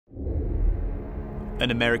An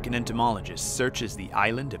American entomologist searches the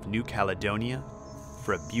island of New Caledonia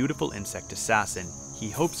for a beautiful insect assassin he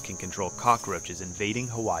hopes can control cockroaches invading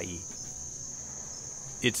Hawaii.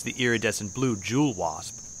 It's the iridescent blue jewel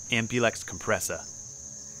wasp, Ampulex compressa.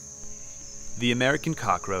 The American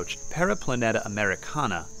cockroach, Paraplaneta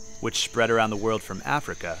americana, which spread around the world from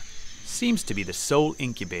Africa, seems to be the sole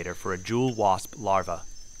incubator for a jewel wasp larva.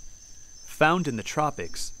 Found in the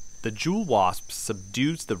tropics, the jewel wasp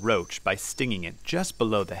subdues the roach by stinging it just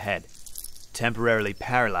below the head, temporarily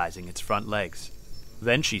paralyzing its front legs.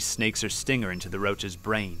 Then she snakes her stinger into the roach's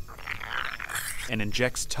brain and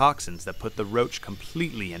injects toxins that put the roach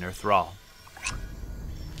completely in her thrall.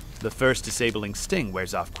 The first disabling sting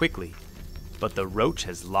wears off quickly, but the roach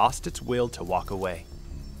has lost its will to walk away.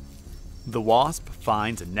 The wasp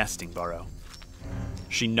finds a nesting burrow.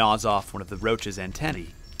 She gnaws off one of the roach's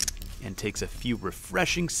antennae and takes a few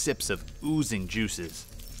refreshing sips of oozing juices.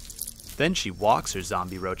 Then she walks her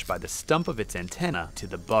zombie roach by the stump of its antenna to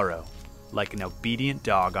the burrow, like an obedient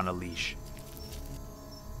dog on a leash.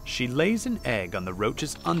 She lays an egg on the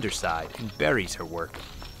roach's underside and buries her work.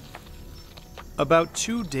 About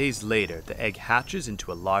 2 days later, the egg hatches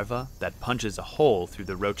into a larva that punches a hole through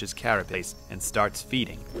the roach's carapace and starts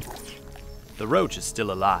feeding. The roach is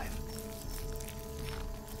still alive.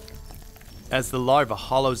 As the larva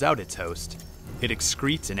hollows out its host, it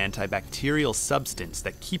excretes an antibacterial substance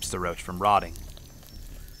that keeps the roach from rotting.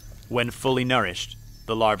 When fully nourished,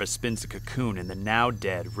 the larva spins a cocoon in the now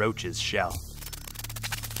dead roach's shell.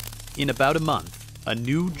 In about a month, a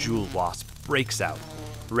new jewel wasp breaks out,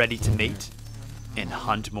 ready to mate and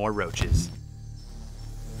hunt more roaches.